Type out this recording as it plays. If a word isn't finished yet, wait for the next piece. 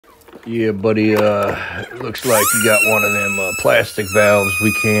Yeah, buddy, it looks like you got one of them plastic valves.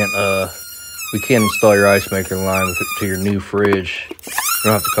 We can't install your ice maker line to your new fridge. You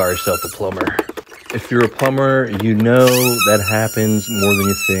don't have to call yourself a plumber. If you're a plumber, you know that happens more than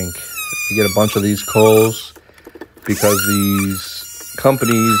you think. You get a bunch of these calls because these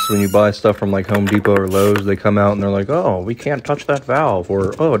companies, when you buy stuff from like Home Depot or Lowe's, they come out and they're like, oh, we can't touch that valve,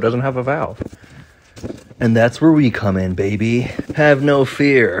 or oh, it doesn't have a valve. And that's where we come in, baby. Have no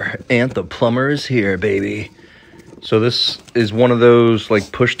fear. Ant the plumber is here, baby. So this is one of those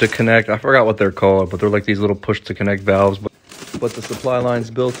like push to connect. I forgot what they're called, but they're like these little push to connect valves. But the supply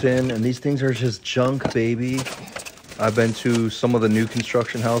line's built in, and these things are just junk, baby. I've been to some of the new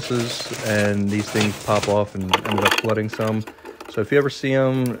construction houses, and these things pop off and end up flooding some. So if you ever see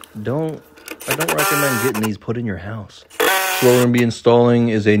them, I don't recommend getting these put in your house. So what we're gonna be installing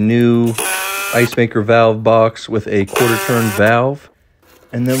is a new ice maker valve box with a quarter turn valve,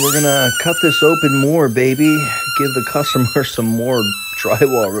 and then we're gonna cut this open more, baby. Give the customer some more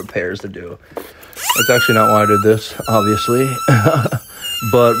drywall repairs to do. That's actually not why I did this, obviously.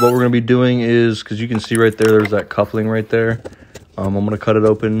 But what we're gonna be doing is, because you can see right there, there's that coupling right there. I'm gonna cut it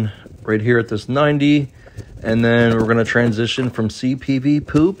open right here at this 90, and then we're gonna transition from CPV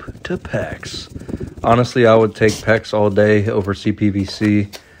poop to PEX. Honestly, I would take PEX all day over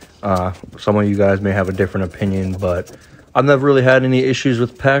CPVC. Some of you guys may have a different opinion, but I've never really had any issues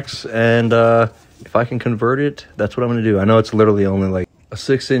with PEX, and if I can convert it, that's what I'm gonna do. I know it's literally only like a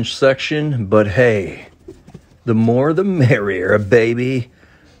 6-inch section, but hey, the more the merrier, baby.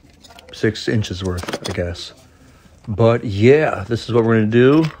 6 inches worth, I guess. But yeah, this is what we're gonna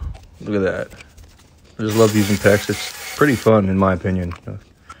do. Look at that. I just love using PEX. It's pretty fun, in my opinion.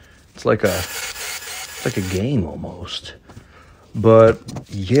 It's like a game almost. But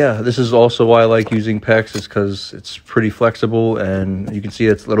yeah, this is also why I like using PEX, is because it's pretty flexible, and you can see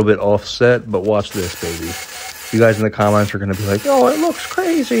it's a little bit offset. But watch this, baby. You guys in the comments are going to be like, oh, it looks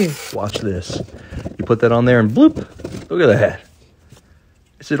crazy. Watch this. You put that on there and bloop. Look at that.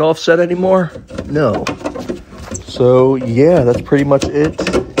 Is it offset anymore? No. So yeah, that's pretty much it.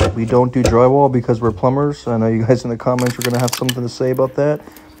 We don't do drywall because we're plumbers. I know you guys in the comments are going to have something to say about that.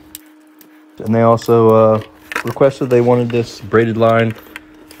 And they also requested they wanted this braided line.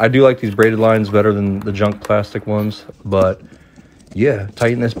 I do like these braided lines better than the junk plastic ones, but yeah,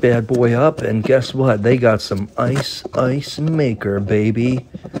 tighten this bad boy up, and guess what? They got some ice maker, baby.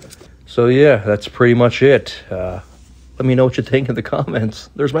 So yeah, that's pretty much it. Let me know what you think in the comments.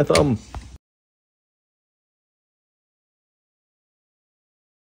 There's my thumb.